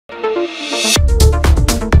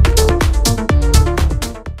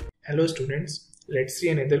Hello students, let's see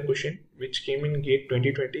another question which came in GATE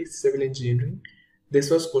 2020 Civil Engineering. This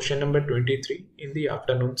was question number 23 in the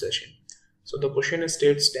afternoon session. So the question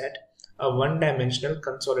states that a one-dimensional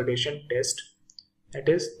consolidation test, that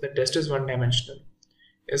is, the test is one-dimensional,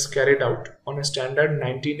 is carried out on a standard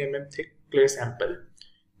 19 mm thick clay sample.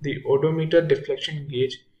 The odometer deflection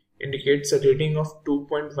gauge indicates a reading of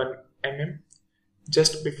 2.1 mm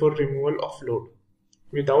just before removal of load,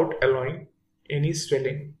 without allowing any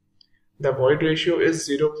swelling. The void ratio is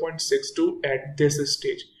 0.62 at this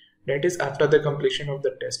stage, that is after the completion of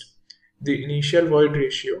the test. The initial void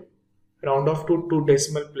ratio, round off to 2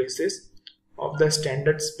 decimal places, of the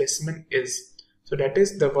standard specimen is. So that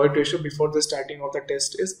is the void ratio before the starting of the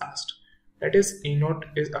test is asked. That is E0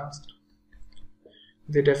 is asked.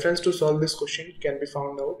 The reference to solve this question can be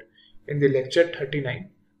found out in the lecture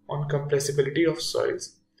 39 on compressibility of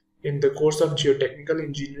soils in the course of Geotechnical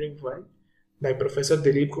Engineering 1 by Professor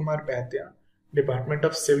Dilip Kumar Bhatia, Department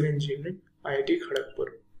of Civil Engineering, IIT Kharagpur.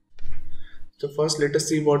 So first let us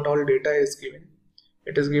see what all data is given.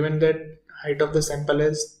 It is given that height of the sample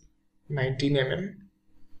is 19 mm.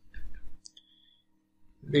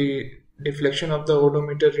 The deflection of the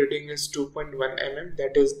odometer reading is 2.1 mm,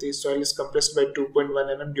 that is the soil is compressed by 2.1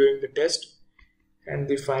 mm during the test, and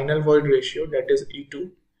the final void ratio, that is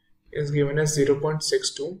E2, is given as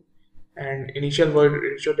 0.62, and initial void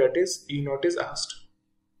ratio, that is E0, is asked.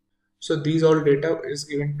 So these all data is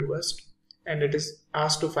given to us and it is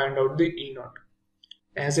asked to find out the E0.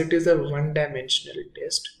 As it is a one-dimensional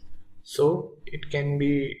test, so it can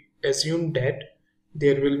be assumed that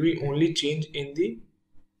there will be only change in the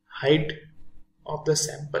height of the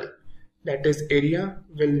sample, that is area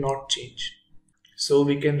will not change. So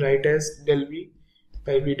we can write as del V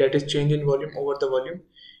by V, that is change in volume over the volume,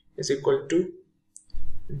 is equal to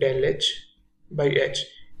del H by H,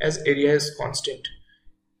 as area is constant.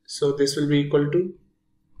 So this will be equal to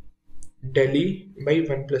del E by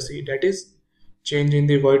 1 plus E, that is change in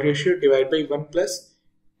the void ratio divided by 1 plus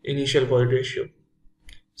initial void ratio.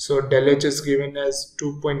 So del H is given as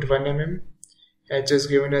 2.1 mm, H is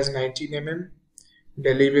given as 19 mm,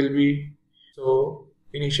 del E will be, so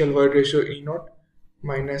initial void ratio E0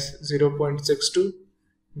 minus 0.62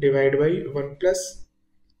 divided by 1 plus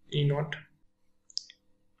E0.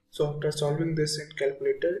 So after solving this in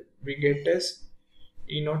calculator, we get as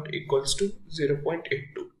E0 equals to 0.82.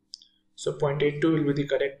 So 0.82 will be the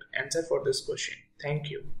correct answer for this question. Thank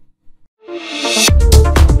you.